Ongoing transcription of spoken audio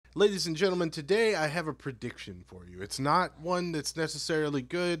Ladies and gentlemen, today I have a prediction for you. It's not one that's necessarily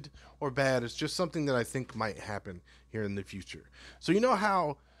good or bad, it's just something that I think might happen here in the future. So, you know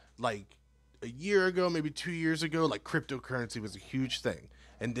how, like, a year ago, maybe 2 years ago, like, cryptocurrency was a huge thing.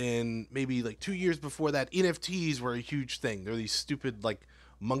 And then maybe like 2 years before that, NFTs were a huge thing. They're these stupid, like,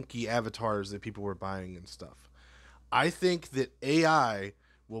 monkey avatars that people were buying and stuff. I think that AI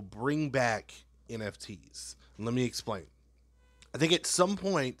will bring back NFTs. Let me explain. I think at some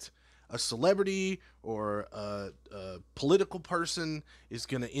point, a celebrity or a political person is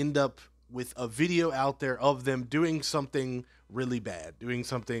going to end up with a video out there of them doing something really bad, doing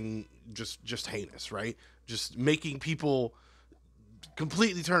something just heinous, right? Just making people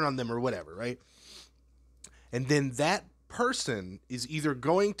completely turn on them or whatever, right? And then that person is either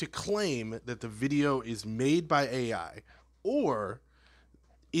going to claim that the video is made by AI or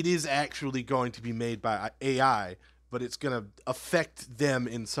it is actually going to be made by AI, but it's going to affect them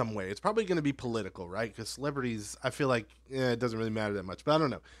in some way. It's probably going to be political, right? Because celebrities, I feel like it doesn't really matter that much, but I don't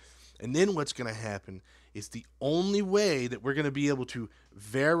know. And then what's going to happen is the only way that we're going to be able to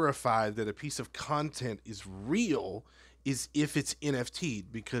verify that a piece of content is real is if it's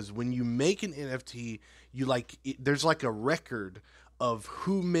NFT'd, because when you make an NFT, there's like a record of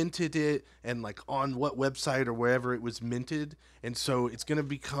who minted it and like on what website or wherever it was minted. And so it's going to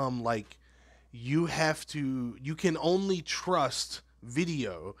become like you can only trust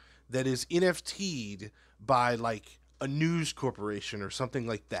video that is NFT'd by like a news corporation or something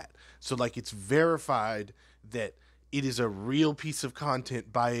like that. So like it's verified that it is a real piece of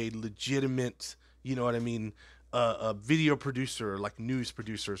content by a legitimate, you know what I mean, a video producer or like news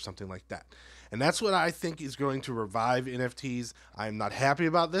producer or something like that. And that's what I think is going to revive NFTs. I'm not happy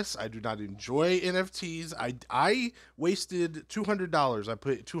about this. I do not enjoy NFTs. I wasted $200. I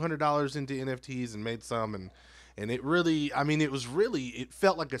put $200 into NFTs and made some, and it really, I mean, it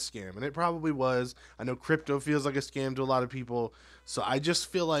felt like a scam, and it probably was. I know crypto feels like a scam to a lot of people. So I just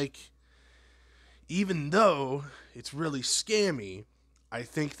feel like even though it's really scammy, I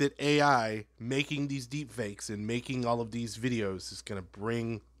think that AI making these deep fakes and making all of these videos is going to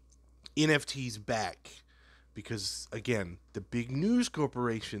bring NFTs back, because again, the big news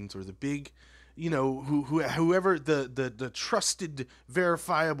corporations or the big, whoever the trusted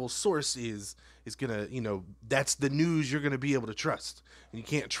verifiable source is gonna, that's the news you're gonna be able to trust, and you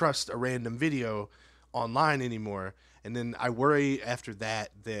can't trust a random video online anymore. And then I worry after that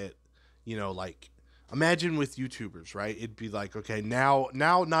like, imagine with YouTubers, right? It'd be like, okay, now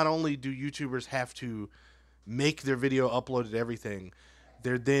not only do YouTubers have to make their video, upload it, everything,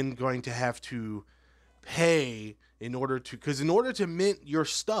 they're then going to have to pay because in order to mint your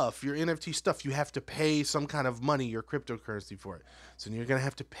stuff, your NFT stuff, you have to pay some kind of money, your cryptocurrency, for it. So you're going to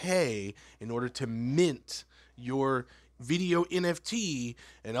have to pay in order to mint your video NFT,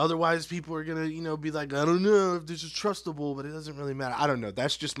 and otherwise people are going to, be like, I don't know if this is trustable, but it doesn't really matter. I don't know.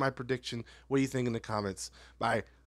 That's just my prediction. What do you think in the comments? Bye.